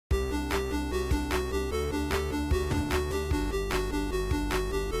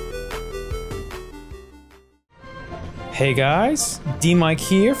Hey guys, DMic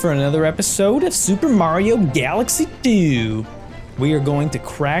here for another episode of Super Mario Galaxy 2. We are going to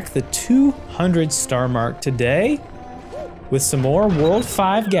crack the 200 star mark today with some more World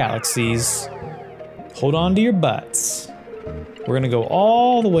 5 galaxies. Hold on to your butts. We're gonna go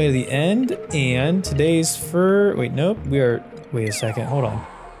all the way to the end, and today's wait a second, hold on.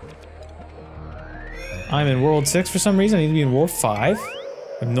 I'm in World 6 for some reason. I need to be in World 5. I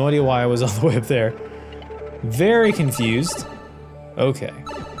have no idea why I was all the way up there. Very confused. Okay.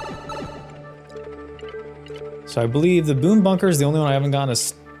 So I believe the boom bunker is the only one I haven't gotten a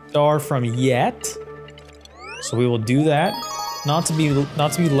star from yet. So we will do that. Not to be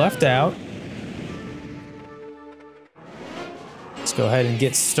left out. Let's go ahead and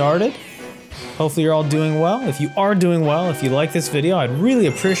get started. Hopefully you're all doing well. If you are doing well, if you like this video, I'd really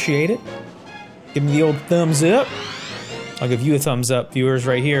appreciate it. Give me the old thumbs up. I'll give you a thumbs up, viewers,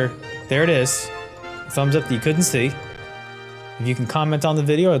 right here. There it is. Thumbs up that you couldn't see. If you can comment on the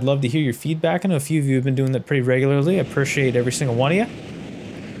video, I'd love to hear your feedback. I know a few of you have been doing that pretty regularly. I appreciate every single one of you.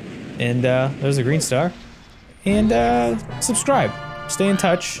 And there's a green star. And subscribe. Stay in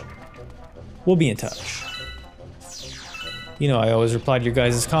touch. We'll be in touch. You know I always reply to your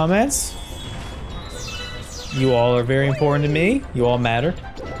guys' comments. You all are very important to me. You all matter.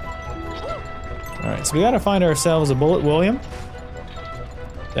 Alright, so we gotta find ourselves a Bullet William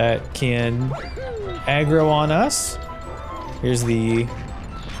that can aggro on us. Here's the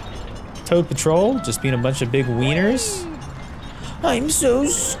Toad Patrol, just being a bunch of big wieners. I'm so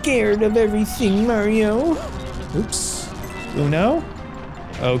scared of everything, Mario. Oops. Uno.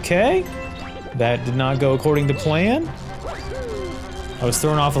 Okay. That did not go according to plan. I was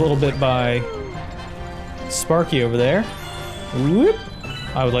thrown off a little bit by Sparky over there. Whoop.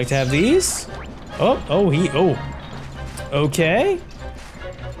 I would like to have these. Oh. Okay.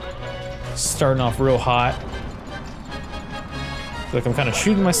 Starting off real hot. Feel like I'm kind of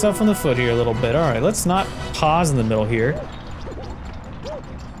shooting myself in the foot here a little bit. Alright, let's not pause in the middle here.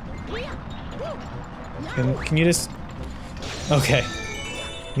 Can you just... Okay.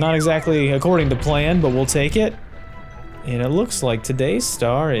 Not exactly according to plan, but we'll take it. And it looks like today's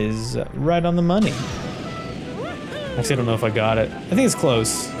star is right on the money. Actually, I don't know if I got it. I think it's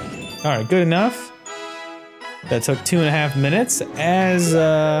close. Alright, good enough. That took 2.5 minutes, as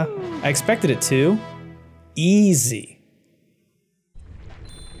I expected it to. Easy.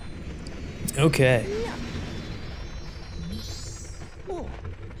 Okay.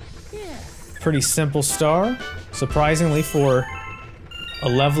 Pretty simple star, surprisingly for a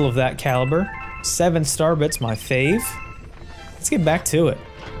level of that caliber. 7 star bits, my fave. Let's get back to it.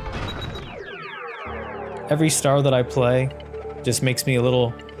 Every star that I play just makes me a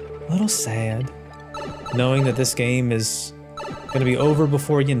little sad, knowing that this game is gonna be over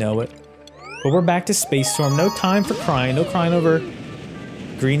before you know it. But we're back to Space Storm. No time for crying. No crying over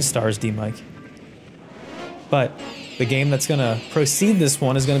green stars, DMic. But the game that's gonna precede this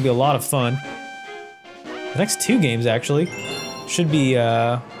one is gonna be a lot of fun. The next 2 games, actually, should be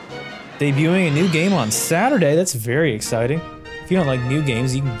debuting a new game on Saturday. That's very exciting. If you don't like new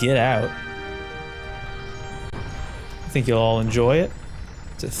games, you can get out. I think you'll all enjoy it.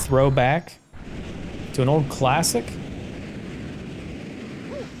 It's a throwback to an old classic.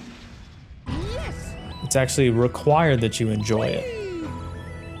 It's actually required that you enjoy it.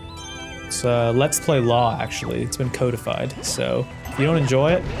 It's Let's Play law, actually. It's been codified, so if you don't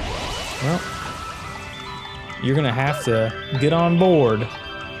enjoy it, well, you're gonna have to get on board.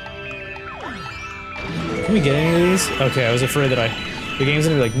 Can we get any of these? Okay, I was afraid that the game's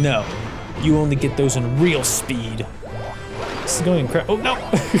gonna be like, no, you only get those in real speed. This is going oh no!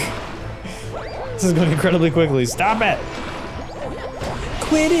 This is going incredibly quickly. Stop it!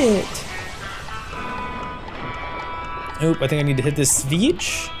 Quit it! Oop, I think I need to hit this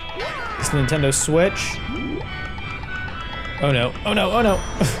Switch. This Nintendo Switch. Oh no, oh no, oh no!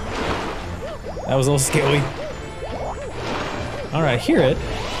 That was a little scary. Alright, I hear it.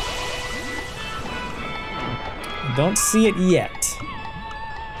 Don't see it yet.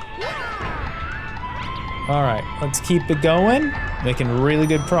 Alright, let's keep it going. Making really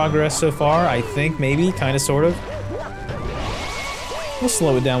good progress so far, I think, maybe, kind of, sort of. We'll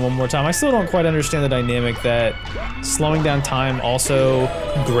slow it down one more time. I still don't quite understand the dynamic that slowing down time also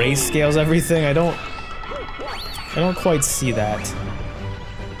grayscales everything. I don't quite see that.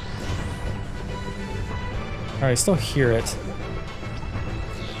 Alright, I still hear it.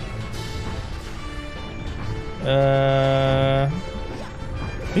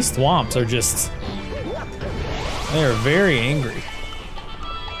 These thwomps are just... They are very angry.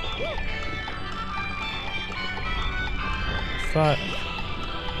 Can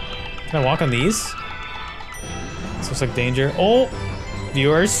I walk on these? Looks like danger. Oh,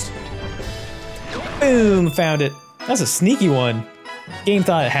 viewers. Boom, found it. That's a sneaky one. Game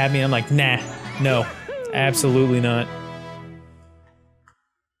thought it had me. I'm like, nah, no, absolutely not.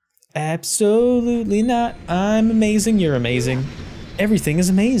 Absolutely not. I'm amazing, you're amazing. Everything is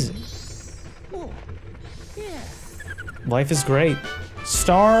amazing. Life is great.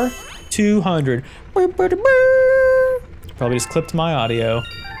 Star 200. Probably just clipped my audio.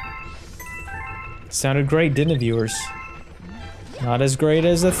 Sounded great, didn't it, viewers? Not as great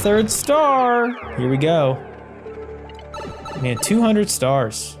as the third star. Here we go. Man, 200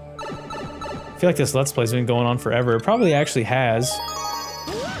 stars. I feel like this Let's Play's been going on forever. It probably actually has.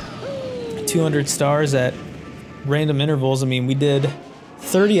 200 stars at random intervals. I mean, we did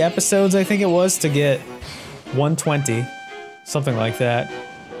 30 episodes, I think it was, to get 120. Something like that.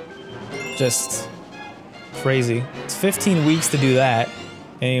 Just crazy. It's 15 weeks to do that.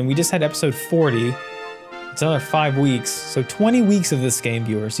 And we just had episode 40. It's another 5 weeks. So 20 weeks of this game,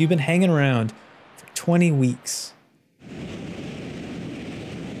 viewers. You've been hanging around for 20 weeks.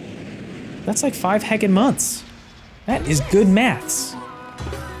 That's like 5 heckin' months. That is good maths.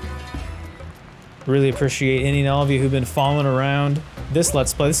 Really appreciate any and all of you who've been following around this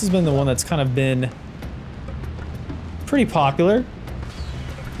Let's Play. This has been the one that's kind of been pretty popular.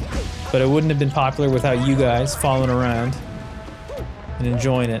 But it wouldn't have been popular without you guys following around and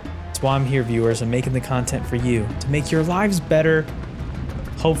enjoying it. That's why I'm here, viewers. I'm making the content for you to make your lives better.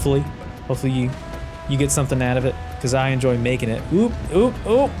 Hopefully you get something out of it, because I enjoy making it. Oop, oop,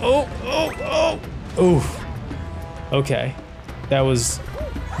 oop, oop, oop, oop. Oof. Okay, that was,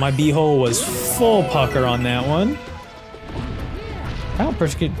 my beehole was full pucker on that one. I don't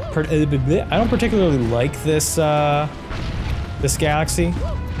particularly like this this galaxy.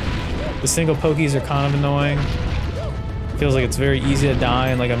 The single pokies are kind of annoying. Feels like it's very easy to die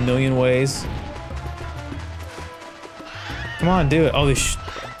in like a million ways. Come on, do it. Oh, they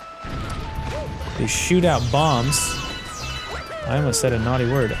shoot out bombs. I almost said a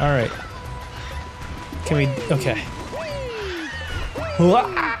naughty word. All right. Can we? Okay.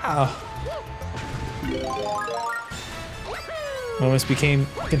 Wow. Almost became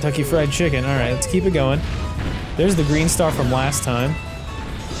Kentucky Fried Chicken. All right, let's keep it going. There's the green star from last time.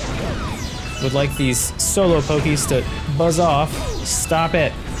 Would like these solo pokies to buzz off. Stop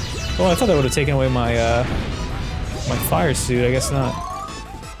it. Oh, I thought that would have taken away my my fire suit. I guess not.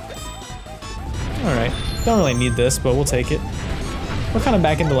 All right. Don't really need this, but we'll take it. We're kind of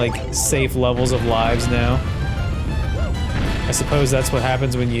back into like safe levels of lives now. I suppose that's what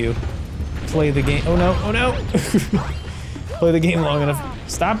happens when you play the game. Oh no! Oh no! Play the game long enough.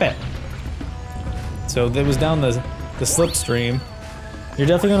 Stop it. So that was down the slipstream. You're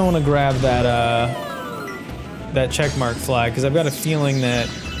definitely gonna want to grab that that checkmark flag, because I've got a feeling that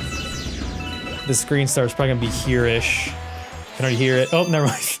this green star is probably gonna be here-ish. Can already hear it. Oh, never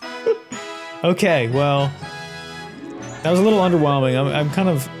mind. Okay, well, that was a little underwhelming. I'm kind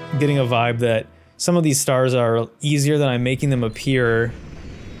of getting a vibe that some of these stars are easier than I'm making them appear.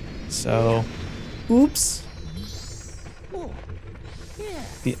 So, oops.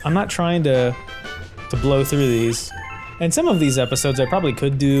 I'm not trying to blow through these. And some of these episodes I probably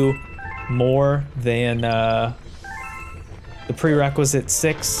could do more than the prerequisite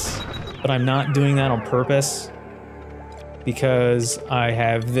 6, but I'm not doing that on purpose because I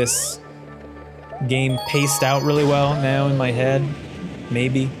have this game paced out really well now in my head,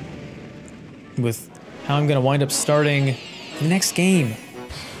 maybe, with how I'm gonna wind up starting the next game.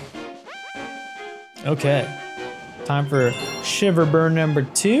 Okay, time for Shiver Burn number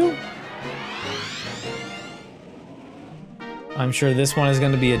 2. I'm sure this one is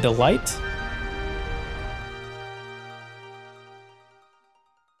going to be a delight.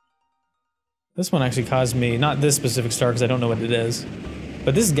 This one actually caused me, not this specific star because I don't know what it is,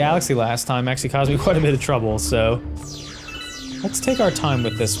 but this galaxy last time actually caused me quite a bit of trouble, so let's take our time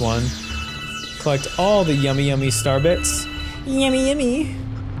with this one. Collect all the yummy yummy star bits. Yummy yummy.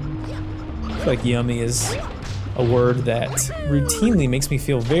 I feel like yummy is a word that routinely makes me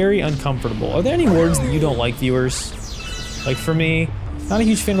feel very uncomfortable. Are there any words that you don't like, viewers? Like for me, not a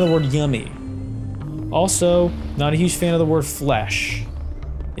huge fan of the word yummy. Also, not a huge fan of the word flesh.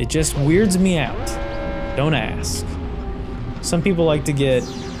 It just weirds me out. Don't ask. Some people like to get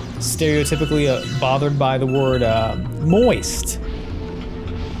stereotypically bothered by the word moist.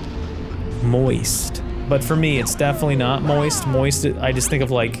 Moist. But for me, it's definitely not moist. Moist, I just think of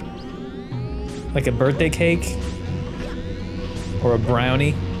like a birthday cake or a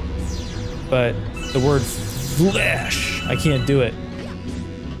brownie. But the word flesh, I can't do it.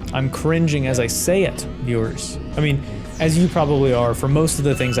 I'm cringing as I say it, viewers. I mean, as you probably are for most of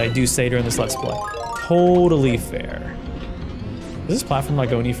the things I do say during this Let's Play. totally fair. Does this platform not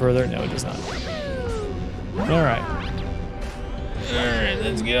go any further? No, it does not. Alright. Alright,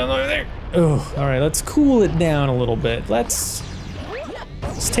 let's get on over there. Oh, alright, let's cool it down a little bit. Let's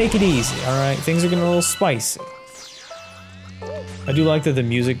take it easy, alright? Things are getting a little spicy. I do like that the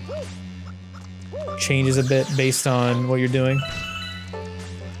music changes a bit based on what you're doing.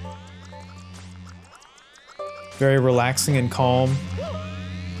 Very relaxing and calm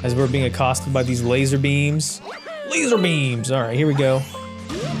as we're being accosted by these laser beams. Laser beams! Alright, here we go.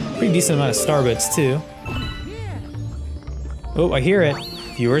 Pretty decent amount of star bits, too. Oh, I hear it.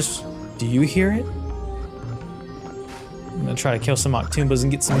 Viewers, do you hear it? I'm gonna try to kill some Octoombas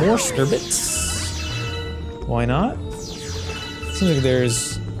and get some more star bits. Why not? Seems like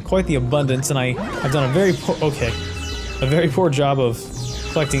there's quite the abundance, and I've done a very poor job of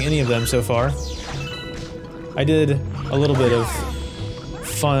collecting any of them so far. I did a little bit of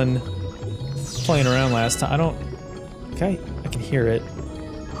fun playing around last time. Okay, I can hear it.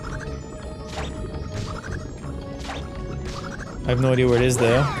 I have no idea where it is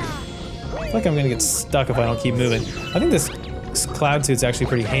though. I feel like I'm gonna get stuck if I don't keep moving. I think this cloud suit's actually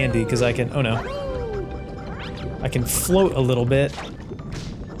pretty handy because I can, oh no. I can float a little bit.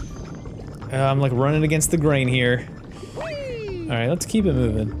 I'm like running against the grain here. Alright, let's keep it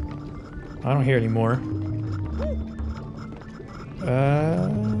moving. I don't hear it anymore.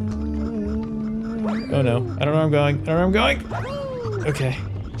 Oh no, I don't know where I'm going. I don't know where I'm going! Okay.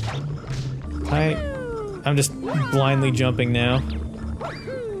 I'm just blindly jumping now.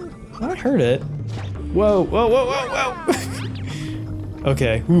 I heard it. Whoa, whoa, whoa, whoa, whoa!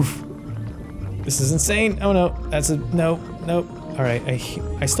 Okay, oof. This is insane. Oh no, that's a, no, nope. Alright,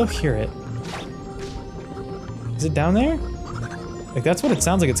 I still hear it. Is it down there? Like, that's what it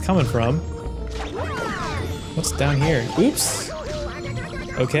sounds like it's coming from. What's down here? Oops.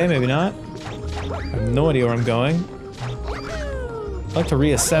 Okay, maybe not. I have no idea where I'm going. I'd like to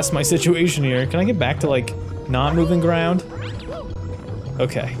reassess my situation here. Can I get back to, like, not moving ground?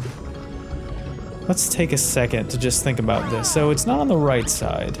 Okay. Let's take a second to just think about this. So it's not on the right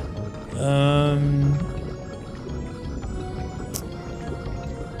side.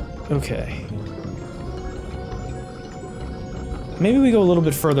 Okay. Maybe we go a little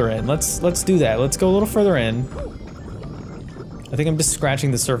bit further in. Let's do that. Let's go a little further in. I think I'm just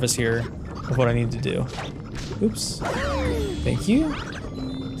scratching the surface here of what I need to do. Oops. Thank you.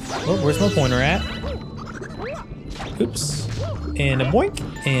 Oh, where's my pointer at? Oops. And a boink.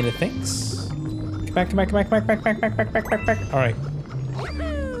 And a thanks. Come back, come back, come back, come back, back, back, back, back, back, back. Alright.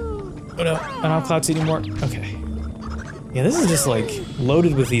 Oh no, I don't have cloud seed anymore. Okay. Yeah, this is just like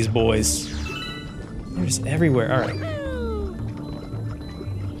loaded with these boys. They're just everywhere. Alright.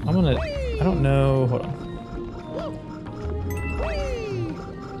 I don't know, hold on.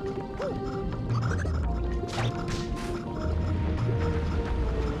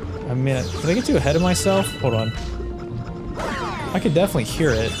 I mean, did I get too ahead of myself? Hold on. I could definitely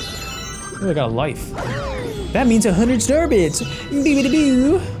hear it. Ooh, I got a life. That means 100 star bits.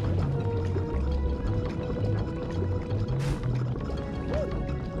 Bee-bee-bee-boo.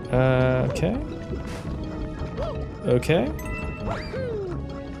 Okay. Okay.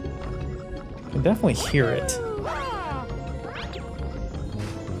 I can definitely hear it.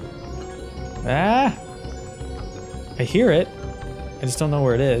 Ah! I hear it. I just don't know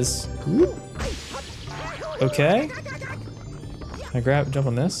where it is. Woo. Okay. Can I jump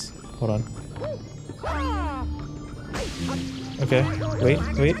on this? Hold on. Okay,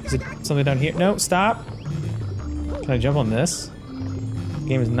 wait, is it something down here? No, stop! Can I jump on this? The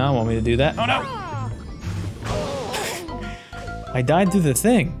game does not want me to do that. Oh no! I died through the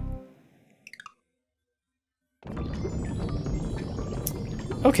thing.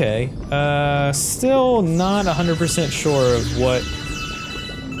 Okay, still not 100% sure of what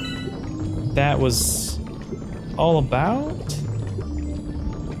that was all about,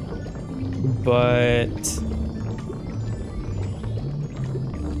 but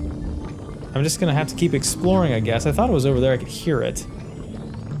I'm just gonna have to keep exploring, I guess. I thought it was over there, I could hear it.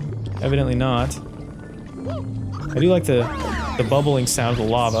 Evidently not. I do like the bubbling sound of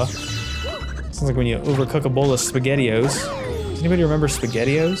the lava. Sounds like when you overcook a bowl of SpaghettiOs. Does anybody remember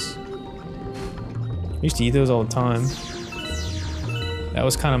SpaghettiOs? I used to eat those all the time. That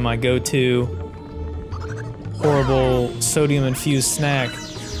was kind of my go-to horrible sodium-infused snack.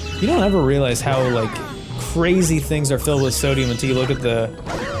 You don't ever realize how, like, crazy things are filled with sodium until you look at the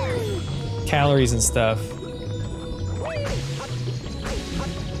calories and stuff.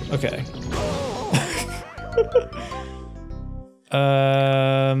 Okay.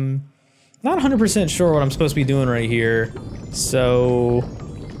 Not 100% sure what I'm supposed to be doing right here, so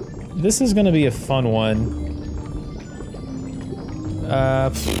This is gonna be a fun one.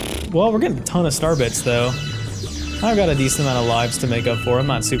 Well, we're getting a ton of star bits though. I've got a decent amount of lives to make up for. I'm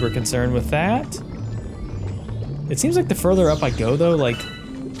not super concerned with that. It seems like the further up I go though, like,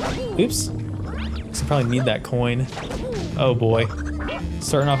 oops. I probably need that coin. Oh boy,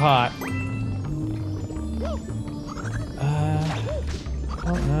 starting off hot.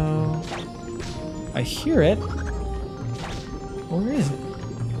 I don't know. I hear it. Where is it?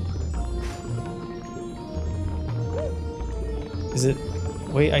 Is it?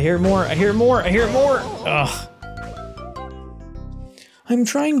 Wait, I hear it more. I hear it more. I hear it more. Ugh. I'm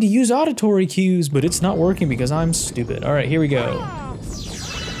trying to use auditory cues, but it's not working because I'm stupid. All right, here we go.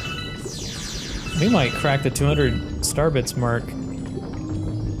 We might crack the 200 star bits mark.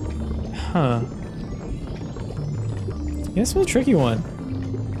 Huh. Yeah, this was a tricky one.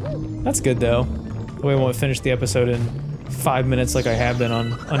 That's good though. The way I won't finish the episode in 5 minutes like I have been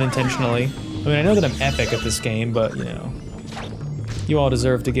unintentionally. I mean, I know that I'm epic at this game, but you know, you all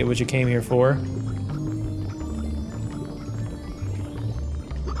deserve to get what you came here for.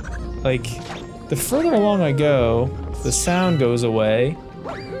 Like, the further along I go, the sound goes away.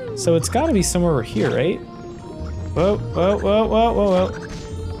 So it's gotta be somewhere over here, right? Whoa, whoa, whoa, whoa, whoa, whoa.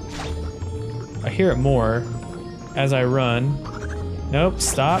 I hear it more as I run. Nope,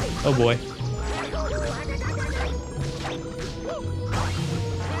 stop. Oh boy.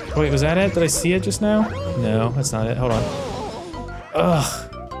 Wait, was that it? Did I see it just now? No, that's not it. Hold on. Ugh.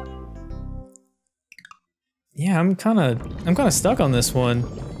 Yeah, I'm kinda stuck on this one.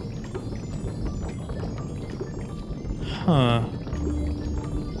 Huh.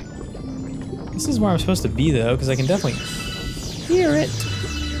 This is where I'm supposed to be though, because I can definitely hear it.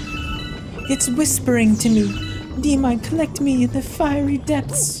 It's whispering to me. DMic, collect me in the fiery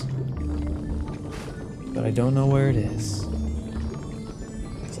depths. But I don't know where it is.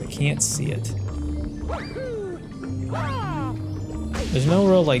 Because I can't see it. There's no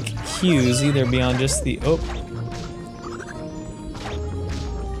real like cues either beyond just the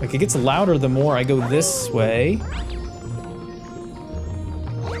Like it gets louder the more I go this way.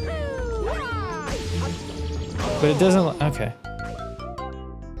 But it doesn't, okay.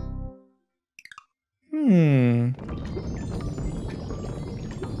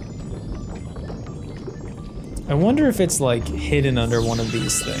 I wonder if it's like hidden under one of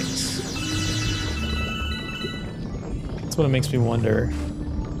these things. That's what it makes me wonder.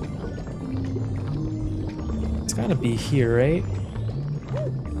 It's gotta be here, right?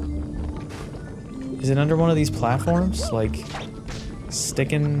 Is it under one of these platforms? Like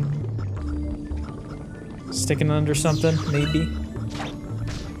sticking under something, maybe?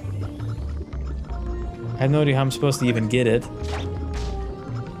 I have no idea how I'm supposed to even get it.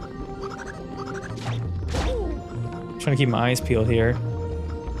 I'm trying to keep my eyes peeled here.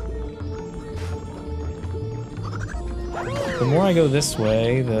 The more I go this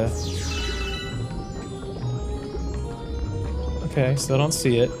way, the... Okay, still don't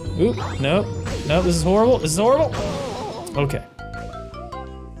see it. Oop, nope, nope, this is horrible, this is horrible! Okay.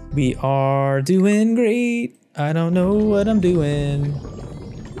 We are doing great. I don't know what I'm doing.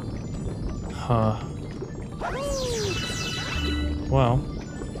 Huh. Well,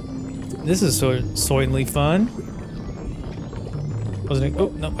 this is certainly fun. Wasn't it? Oh,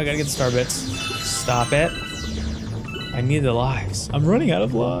 no, I gotta get the star bits. Stop it. I need the lives. I'm running out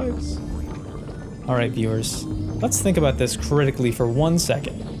of lives. All right, viewers. Let's think about this critically for 1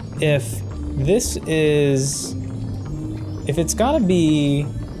 second. If this is... If it's gotta be...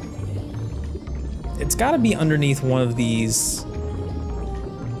 It's gotta be underneath one of these,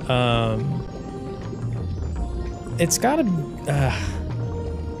 it's gotta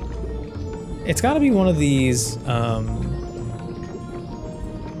be one of these,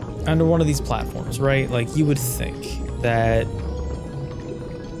 under one of these platforms, right? Like, you would think that,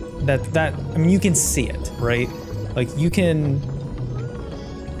 I mean, you can see it, right? Like, you can,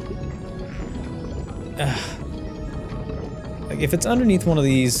 like, if it's underneath one of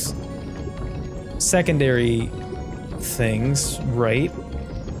these secondary things, right?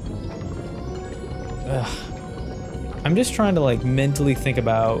 I'm just trying to like mentally think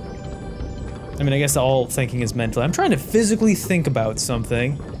about, I mean, I guess all thinking is mental. I'm trying to physically think about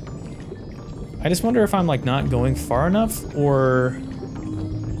something. I just wonder if I'm like not going far enough, or,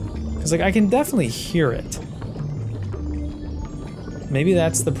 because like I can definitely hear it. Maybe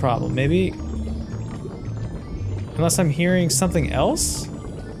that's the problem. Maybe, unless I'm hearing something else?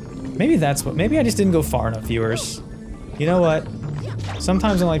 Maybe that's what, maybe I just didn't go far enough, viewers. You know what?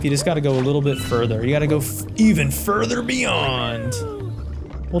 Sometimes in life you just gotta go a little bit further. You gotta go even further beyond.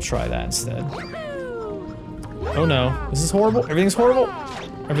 We'll try that instead. Oh no, this is horrible. Everything's horrible.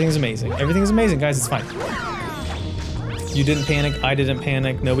 Everything's amazing. Everything's amazing, guys. It's fine. You didn't panic. I didn't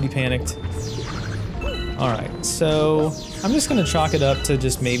panic. Nobody panicked. Alright, so I'm just gonna chalk it up to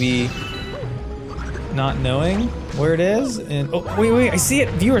just maybe not knowing where it is. And oh, wait, I see it!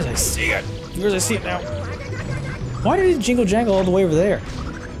 Viewers, I see it! Viewers, I see it now. Why did it jingle jangle all the way over there?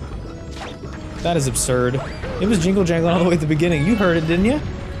 That is absurd. It was jingle jangling all the way at the beginning. You heard it, didn't you?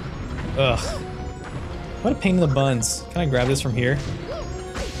 Ugh. What a pain in the buns. Can I grab this from here?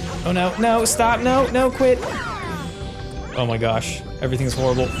 Oh no, no, stop, no, quit. Oh my gosh, everything's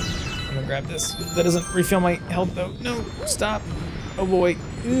horrible. I'm gonna grab this. That doesn't refill my health though. No, stop. Oh boy.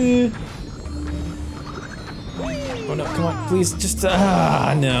 Oh no, come on, please, just,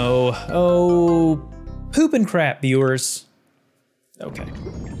 no. Oh, poop and crap, viewers. Okay.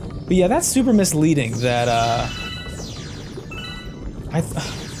 But yeah, that's super misleading that,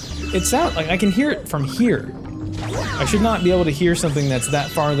 it sounds like I can hear it from here. I should not be able to hear something that's that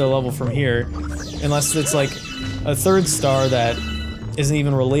far the level from here, unless it's like a third star that isn't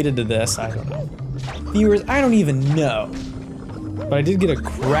even related to this. I don't know. Viewers, I don't even know. But I did get a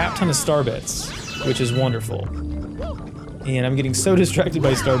crap ton of star bits, which is wonderful. And I'm getting so distracted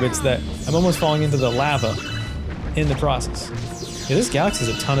by star bits that I'm almost falling into the lava in the process. Yeah, this galaxy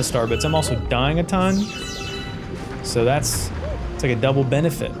has a ton of star bits. I'm also dying a ton. So it's like a double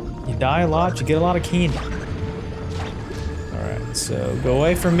benefit. You die a lot, you get a lot of candy. Alright, so go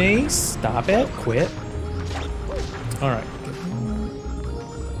away from me. Stop it. Quit. Alright.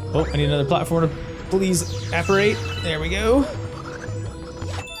 Oh, I need another platform to please apparate. There we go.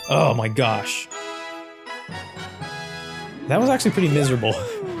 Oh my gosh. That was actually pretty miserable.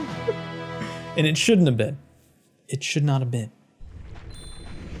 And it shouldn't have been. It should not have been.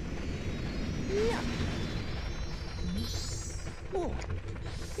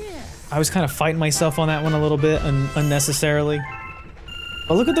 I was kind of fighting myself on that one a little bit unnecessarily.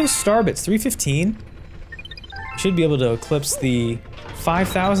 But look at those star bits, 315. Should be able to eclipse the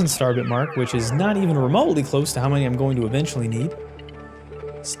 5,000 star bit mark, which is not even remotely close to how many I'm going to eventually need.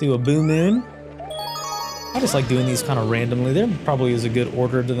 Let's do a Boo Moon. I just like doing these kind of randomly. There probably is a good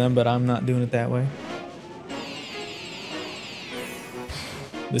order to them, but I'm not doing it that way.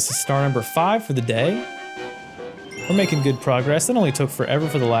 This is star number 5 for the day. We're making good progress. That only took forever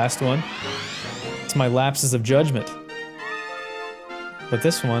for the last one. It's my lapses of judgment. But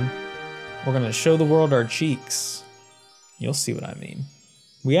this one, we're gonna show the world our cheeks. You'll see what I mean.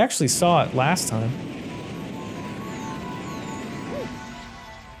 We actually saw it last time.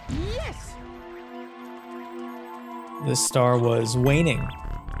 Yes. This star was waning.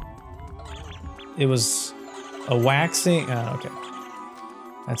 It was a waxing, okay.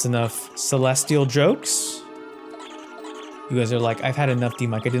 That's enough celestial jokes. You guys are like, I've had enough,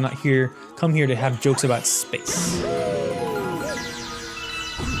 DMic. I did not come here to have jokes about space.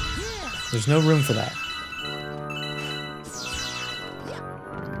 There's no room for that.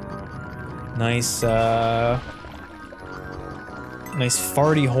 Nice, nice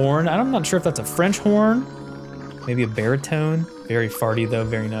farty horn. I'm not sure if that's a French horn. Maybe a baritone. Very farty though,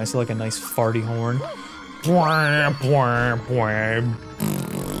 very nice. I like a nice farty horn.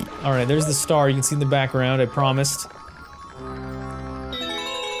 All right, there's the star. You can see in the background, I promised.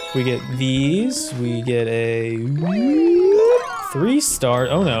 We get these, we get a 3 stars.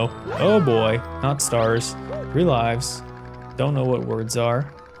 Oh no, oh boy, not stars, 3 lives. Don't know what words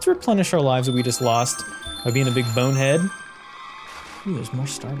are. To replenish our lives that we just lost by being a big bonehead. Ooh, there's more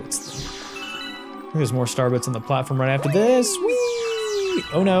starbits there. There's more starbits on the platform right after this. Whee!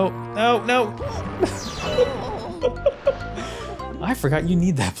 Oh no, no, no. I forgot you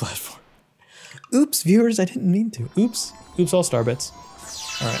need that platform. Oops, viewers, I didn't mean to. Oops, oops, all starbits.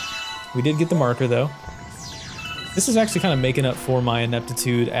 All right, we did get the marker though. This is actually kind of making up for my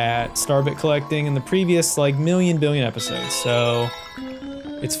ineptitude at starbit collecting in the previous like billion episodes. So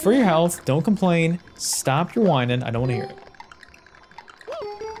it's for your health, don't complain, stop your whining, I don't want to hear it.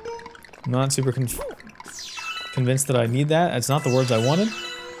 I'm not super convinced that I need that. That's not the words I wanted.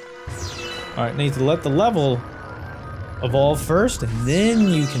 All right, need to let the level evolve first and then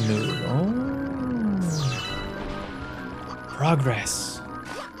you can move. Oh. Progress.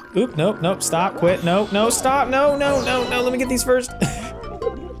 Oop, nope, nope, stop, quit, no, no, stop, no, no, no, no, let me get these first.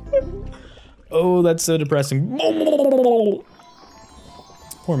 Oh, that's so depressing.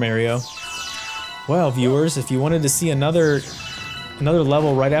 Poor Mario. Well, viewers, if you wanted to see another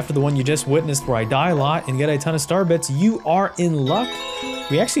level right after the one you just witnessed where I die a lot and get a ton of star bits, you are in luck.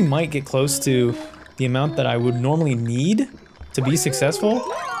 We actually might get close to the amount that I would normally need to be successful.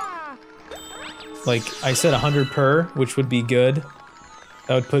 Like I said, 100 per, which would be good.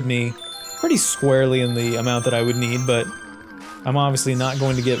 That would put me pretty squarely in the amount that I would need, but I'm obviously not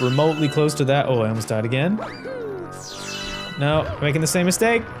going to get remotely close to that. Oh, I almost died again. No, making the same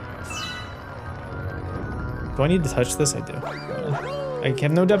mistake. Do I need to touch this? I do. I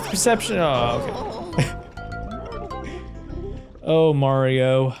have no depth perception. Oh, okay. Oh,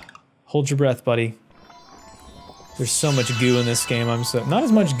 Mario. Hold your breath, buddy. There's so much goo in this game. Not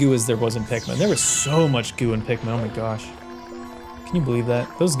as much goo as there was in Pikmin. There was so much goo in Pikmin. Oh my gosh. Can you believe that?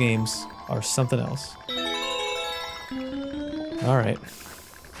 Those games are something else. Alright.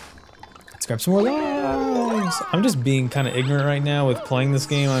 Let's grab some more lives. I'm just being kind of ignorant right now with playing this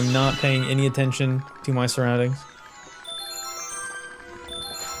game. I'm not paying any attention to my surroundings.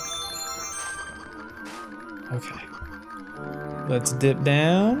 Okay. Let's dip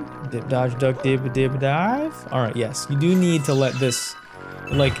down. Dip, dodge, duck, dip, dip, dive. Alright, yes. You do need to let this,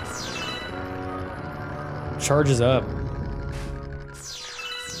 like, charges up. Right,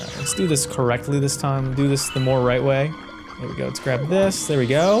 let's do this correctly this time. Do this the more right way. There we go. Let's grab this. There we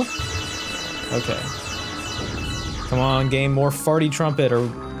go. Okay. Come on, game. More farty trumpet or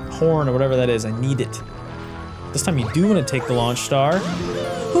horn or whatever that is. I need it. This time you do want to take the launch star.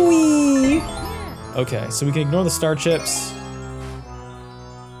 Whee! Okay, so we can ignore the star chips.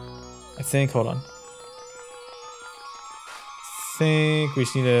 I think, hold on. I think we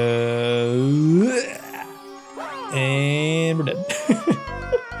just need to... And we're dead.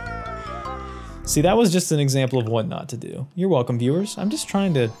 See, that was just an example of what not to do. You're welcome, viewers. I'm just all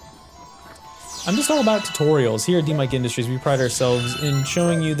about tutorials. Here at DMic Industries, we pride ourselves in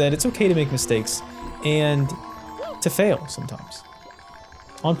showing you that it's okay to make mistakes and to fail sometimes.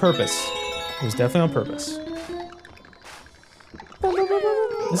 On purpose. It was definitely on purpose.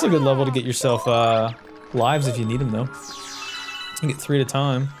 This is a good level to get yourself lives if you need them, though. You can get 3 at a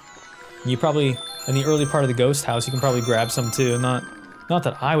time. You probably, in the early part of the ghost house, you can probably grab some too. Not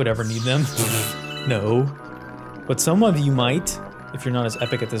that I would ever need them. No. But some of you might, if you're not as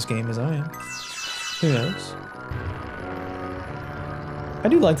epic at this game as I am. Who knows? I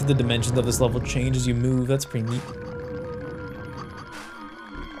do like that the dimensions of this level change as you move. That's pretty neat.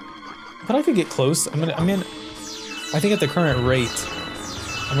 But I could get close. I think at the current rate,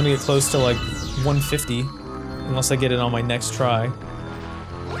 I'm gonna get close to like 150, unless I get it on my next try.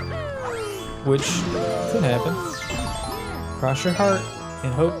 Which could happen. Cross your heart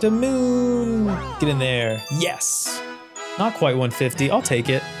and hope to moon. Get in there. Yes. Not quite 150. I'll take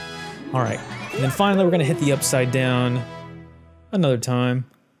it. All right. And then finally, we're gonna hit the upside down another time.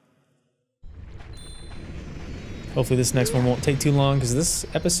 Hopefully this next one won't take too long, because this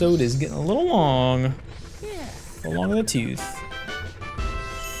episode is getting a little long. A little long in the tooth.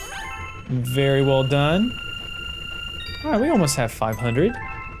 Very well done. All right, we almost have 500.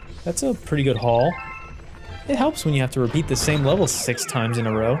 That's a pretty good haul. It helps when you have to repeat the same level 6 times in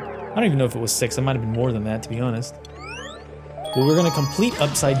a row. I don't even know if it was 6. It might have been more than that, to be honest. Well, we're gonna complete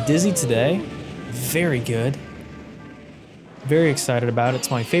Upside Dizzy today. Very good. Very excited about it. It's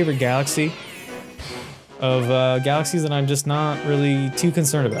my favorite galaxy of galaxies that I'm just not really too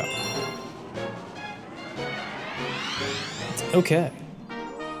concerned about. It's okay.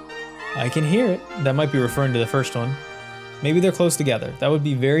 I can hear it. That might be referring to the first one. Maybe they're close together. That would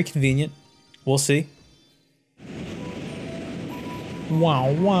be very convenient. We'll see.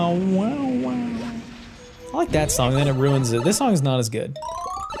 Wow, wow, wow, wow. I like that song, then it ruins it. This song's not as good.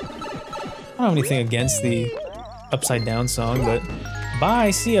 I don't have anything against the Upside Down song, but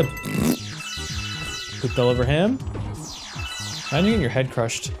bye, see ya. Quick bell over him. Imagine getting your head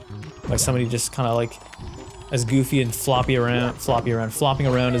crushed by somebody just kind of like as goofy and flopping around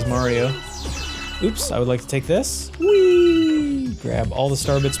as Mario. Oops, I would like to take this. Whee! Grab all the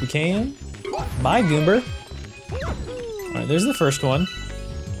star bits we can. Bye, Goomber. All right, there's the first one.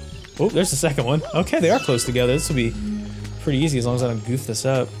 Oh, there's the second one. Okay, they are close together. This will be pretty easy as long as I don't goof this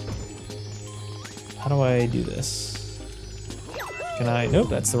up. How do I do this? Can I? Nope,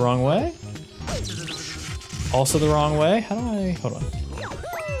 that's the wrong way. Also the wrong way. How do I? Hold on.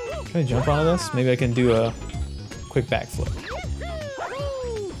 Can I jump onto this? Maybe I can do a quick backflip.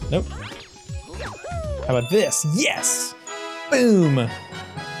 Nope. How about this? Yes! Boom!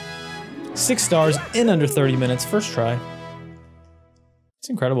 6 stars in under 30 minutes. First try. It's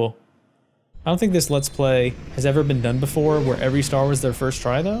incredible. I don't think this Let's Play has ever been done before where every star was their first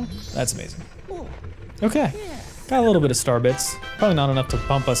try, though. That's amazing. Okay. Got a little bit of star bits. Probably not enough to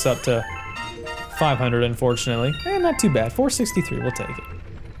pump us up to 500, unfortunately. Not too bad. 463, we'll take it.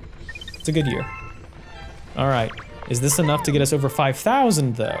 It's a good year. All right. Is this enough to get us over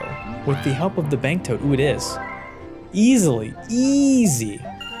 5,000, though? With the help of the bank toad. Ooh, it is. Easily. Easy.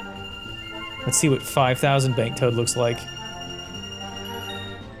 Let's see what 5,000 bank toad looks like.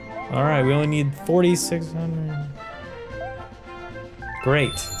 All right, we only need 4,600.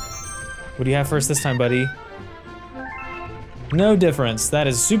 Great. What do you have for us this time, buddy? No difference. That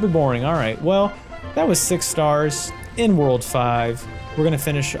is super boring. All right, well, that was 6 stars in World 5. We're gonna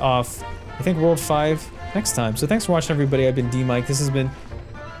finish off, I think, World 5 next time. So thanks for watching, everybody. I've been DMic. This has been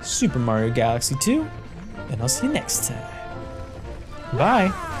Super Mario Galaxy 2, and I'll see you next time.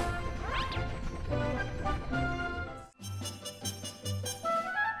 Bye.